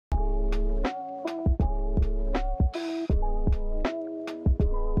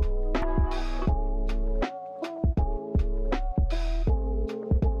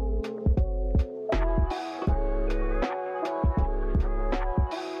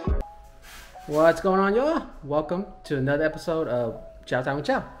What's going on, y'all? Welcome to another episode of Chowtime with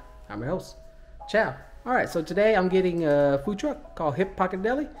Chau. I'm your host, Chau. All right, so today I'm getting a food truck called Pocket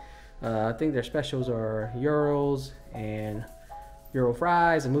Deli. I think their specials are Euros and Euro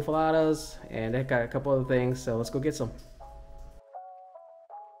fries and muffaladas, and they got a couple other things. So let's go get some.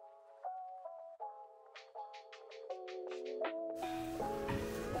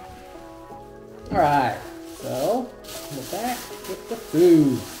 All right, so we're back with the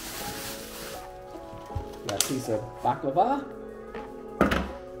food. Got a piece of baklava.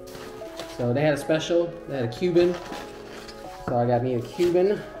 So they had a special. They had a Cuban. So I got me a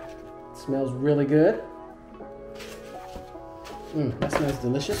Cuban. It smells really good. That smells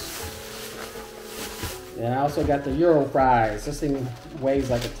delicious. And I also got the Euro fries. This thing weighs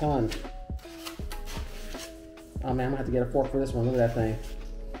like a ton. Oh man, I'm gonna have to get a fork for this one. Look at that thing.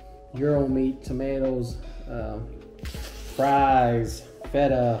 Euro meat, tomatoes, fries,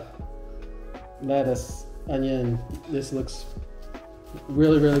 feta, lettuce, onion. This looks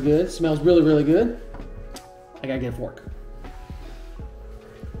really, really good. Smells really, really good. I gotta get a fork.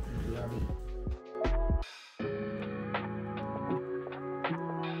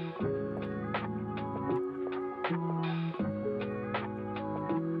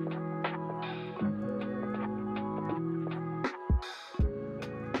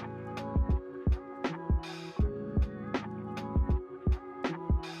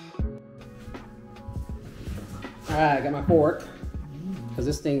 All right, I got my fork, because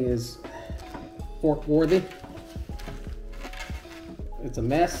this thing is fork worthy. It's a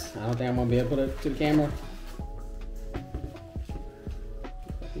mess. I don't think I'm gonna be able to put it to the camera.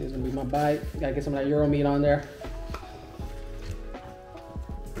 Here's gonna be my bite. Gotta get some of that Euro meat on there.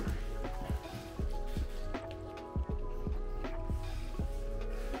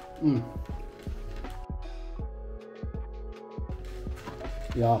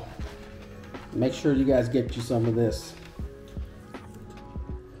 Y'all, make sure you guys get you some of this.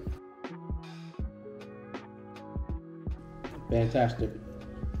 Fantastic.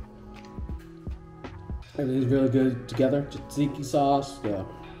 Everything's really good together. Tzatziki sauce, the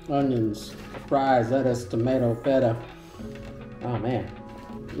onions, the fries, lettuce, tomato, feta. Oh man,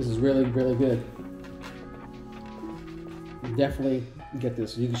 this is really, really good. Definitely get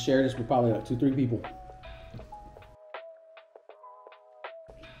this. You can share this with probably like 2-3 people.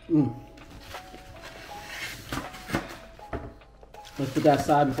 Let's put that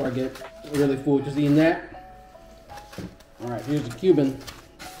aside before I get really full just eating that. All right, here's the Cuban.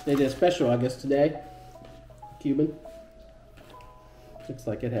 They did a special, I guess, today. Cuban. Looks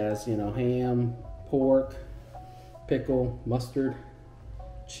like it has, you know, ham, pork, pickle, mustard,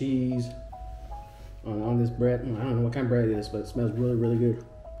 cheese on this bread. I don't know what kind of bread it is, but it smells really, really good.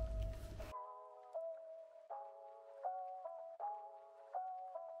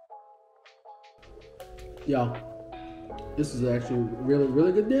 Y'all, this is actually a really,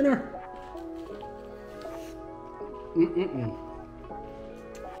 really good dinner. A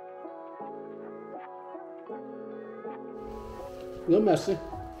little messy,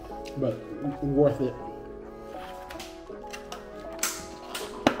 but worth it.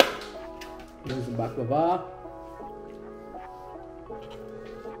 Here's the baklava.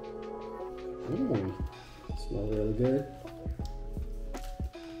 Smells really good.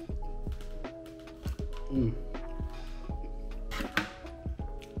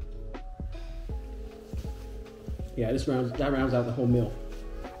 Yeah, that rounds out the whole meal.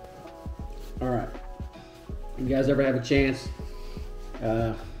 All right, if you guys ever have a chance,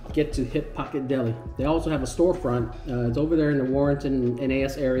 get to Pocket Deli. They also have a storefront. It's over there in the Warrenton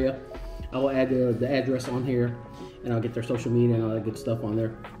NAS area. I will add the address on here, and I'll get their social media and all that good stuff on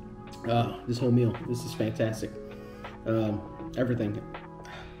there. This whole meal, this is fantastic. Everything's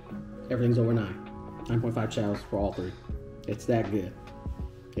over 9.5 chows for all 3. It's that good.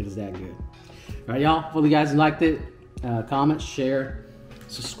 It is that good. All right, y'all. Hopefully you guys liked it. Comment, share,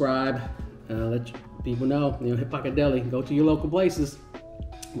 subscribe. Let people know. You know, Pocket Deli. Go to your local places.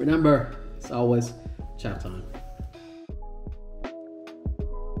 Remember, it's always chow time.